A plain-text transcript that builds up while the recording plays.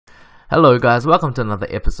Hello guys, welcome to another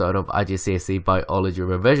episode of IGCSE Biology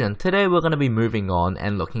Revision. Today we're going to be moving on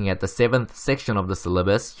and looking at the 7th section of the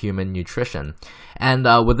syllabus, human nutrition. And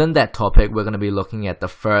within that topic, we're going to be looking at the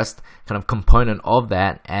first kind of component of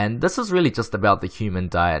that, and this is really just about the human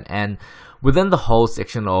diet. And within the whole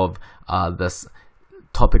section of this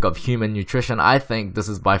topic of human nutrition, I think this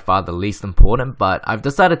is by far the least important, but I've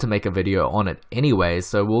decided to make a video on it anyway,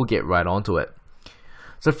 so we'll get right onto it.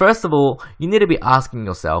 So first of all, you need to be asking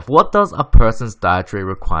yourself, what does a person's dietary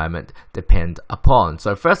requirement depend upon?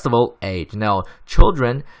 So first of all, age. Now,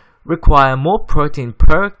 children require more protein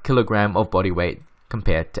per kilogram of body weight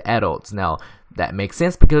compared to adults. Now, that makes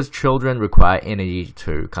sense because children require energy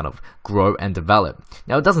to kind of grow and develop.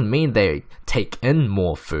 Now, it doesn't mean they take in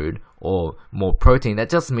more food or more protein.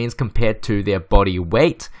 That just means compared to their body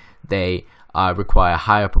weight, they require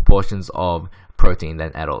higher proportions of protein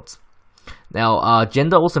than adults. Now,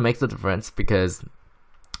 gender also makes a difference because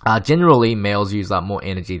generally males use up more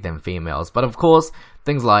energy than females. But of course,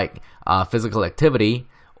 things like physical activity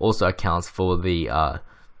also accounts for the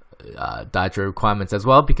dietary requirements as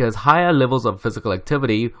well, because higher levels of physical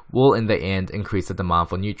activity will in the end increase the demand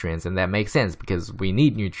for nutrients, and that makes sense because we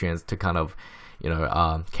need nutrients to kind of,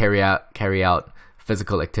 carry out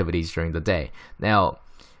physical activities during the day. Now,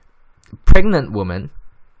 pregnant women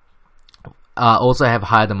also have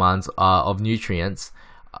higher demands of nutrients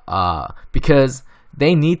because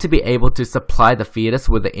they need to be able to supply the fetus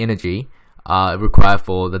with the energy required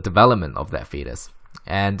for the development of that fetus.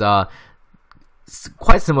 And it's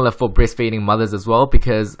quite similar for breastfeeding mothers as well,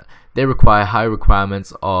 because they require high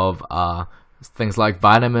requirements of things like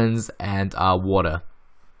vitamins and water.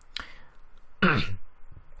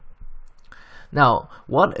 Now,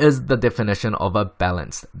 what is the definition of a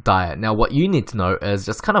balanced diet? Now, what you need to know is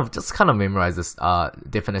just kind of memorize this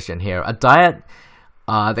definition here. A diet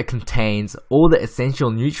that contains all the essential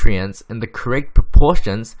nutrients in the correct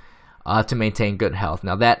proportions to maintain good health.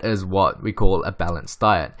 Now, that is what we call a balanced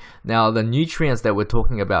diet. Now, the nutrients that we're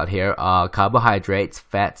talking about here are carbohydrates,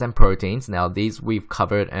 fats, and proteins. Now, these we've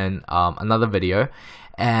covered in another video.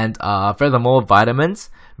 And furthermore, vitamins,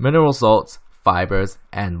 mineral salts, fibers,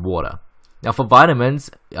 and water. Now, for vitamins,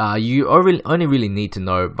 you only really need to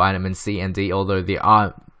know vitamin C and D, although there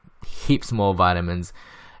are heaps more vitamins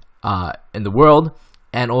in the world.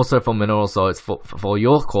 And also for mineral salts, for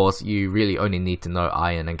your course, you really only need to know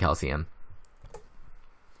iron and calcium.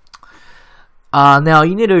 Now,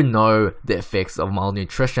 you need to know the effects of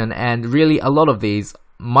malnutrition, and really a lot of these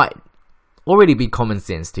might already be common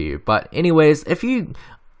sense to you. But anyways, if you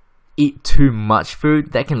eat too much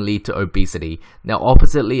food, that can lead to obesity. Now,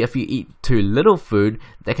 oppositely, if you eat too little food,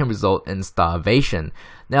 that can result in starvation.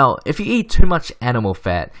 Now, if you eat too much animal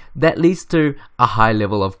fat, that leads to a high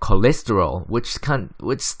level of cholesterol, which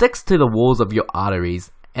sticks to the walls of your arteries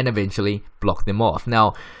and eventually block them off.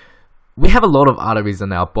 Now, we have a lot of arteries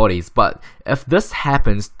in our bodies, but if this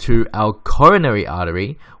happens to our coronary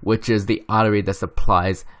artery, which is the artery that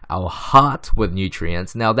supplies our heart with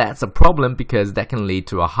nutrients, now that's a problem because that can lead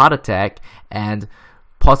to a heart attack and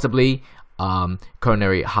possibly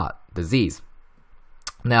coronary heart disease.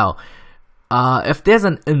 Now, if there's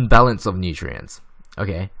an imbalance of nutrients,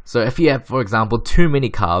 okay, so if you have, for example, too many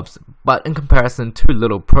carbs, but in comparison too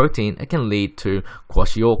little protein, it can lead to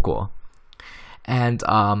Kwashiorkor. And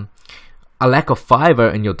a lack of fiber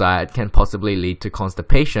in your diet can possibly lead to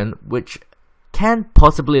constipation, which can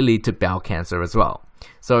possibly lead to bowel cancer as well.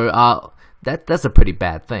 So that's a pretty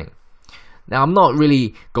bad thing. Now, I'm not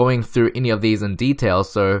really going through any of these in detail,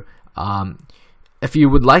 so if you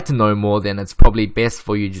would like to know more, then it's probably best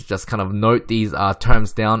for you to just kind of note these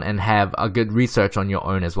terms down and have a good research on your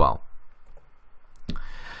own as well.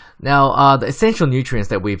 Now, the essential nutrients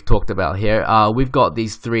that we've talked about here, we've got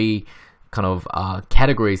these three kind of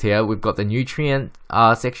categories here. We've got the nutrient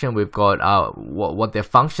section, we've got what their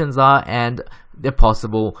functions are, and their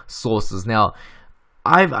possible sources. Now,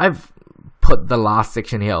 I've put the last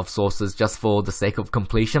section here of sources just for the sake of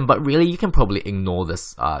completion, but really you can probably ignore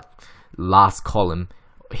this last column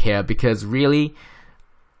here, because really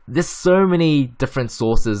there's so many different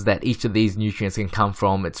sources that each of these nutrients can come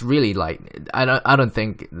from. It's really like, I don't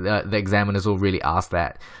think the examiners will really ask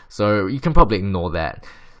that, so you can probably ignore that.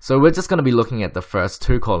 So we're just going to be looking at the first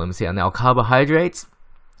two columns here. Now, carbohydrates,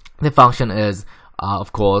 their function is,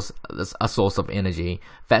 of course, a source of energy.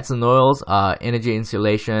 Fats and oils, energy,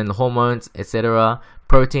 insulation, hormones, etc.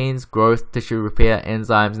 Proteins, growth, tissue repair,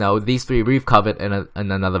 enzymes. Now, these three we've covered in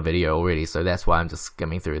another video already, so that's why I'm just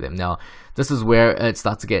skimming through them. Now, this is where it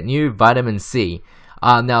starts to get new. Vitamin C.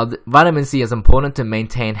 Now, vitamin C is important to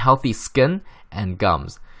maintain healthy skin and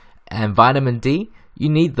gums. And vitamin D, you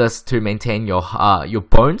need this to maintain your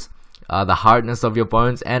bones, the hardness of your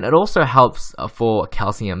bones, and it also helps for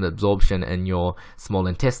calcium absorption in your small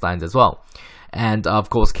intestines as well. And of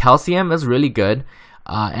course, calcium is really good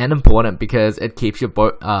and important because it keeps your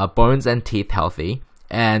bones and teeth healthy,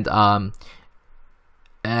 and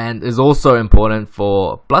is also important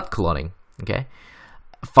for blood clotting. Okay,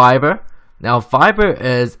 fiber. Now, fiber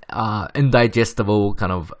is indigestible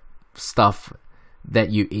kind of stuff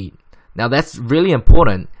that you eat. Now, that's really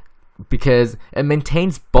important because it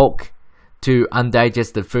maintains bulk to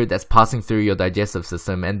undigested food that's passing through your digestive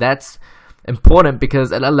system, and that's important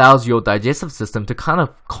because it allows your digestive system to kind of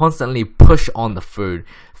constantly push on the food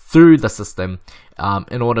through the system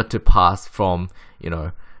in order to pass from, you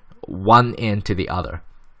know, one end to the other.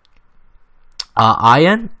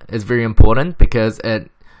 Iron is very important because it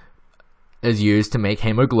is used to make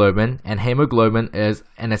hemoglobin, and hemoglobin is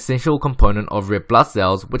an essential component of red blood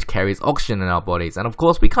cells, which carries oxygen in our bodies. And of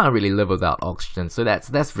course, we can't really live without oxygen, so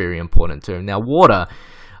that's very important too. Now, water,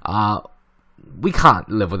 we can't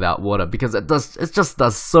live without water because it just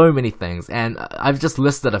does so many things, and I've just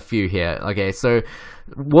listed a few here. Okay, so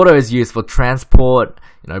water is used for transport,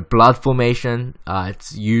 you know, blood formation.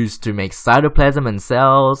 It's used to make cytoplasm in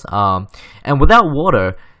cells, and without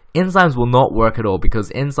water, enzymes will not work at all because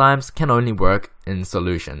enzymes can only work in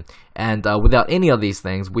solution. And without any of these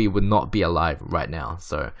things, we would not be alive right now.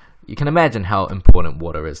 So you can imagine how important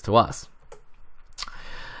water is to us.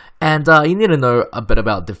 And you need to know a bit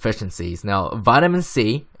about deficiencies. Now, vitamin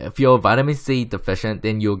C, if you're vitamin C deficient,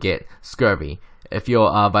 then you'll get scurvy. If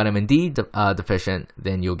you're vitamin D deficient,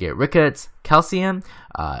 then you'll get rickets. Calcium,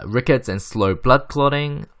 rickets and slow blood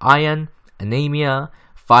clotting. Iron, anemia.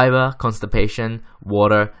 Fiber, constipation.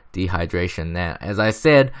 Water, dehydration. Now, as I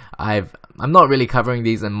said, I'm not really covering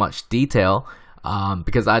these in much detail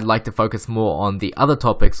because I'd like to focus more on the other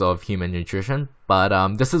topics of human nutrition.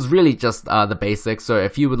 But this is really just the basics. So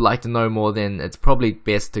if you would like to know more, then it's probably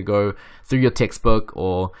best to go through your textbook,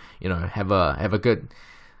 or, you know, have a good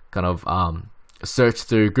kind of search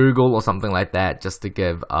through Google or something like that, just to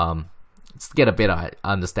get a better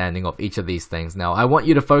understanding of each of these things. Now, I want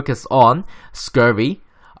you to focus on scurvy,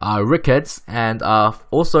 rickets, and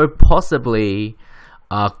also possibly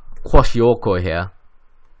Kwashiorkor here.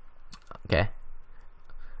 Okay,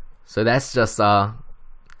 so that's just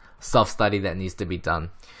self-study that needs to be done.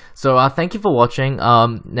 So thank you for watching.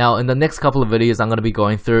 Now, in the next couple of videos, I'm going to be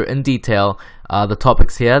going through in detail the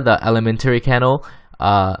topics here: the alimentary canal,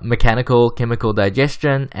 mechanical chemical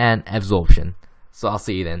digestion, and absorption. So I'll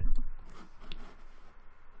see you then.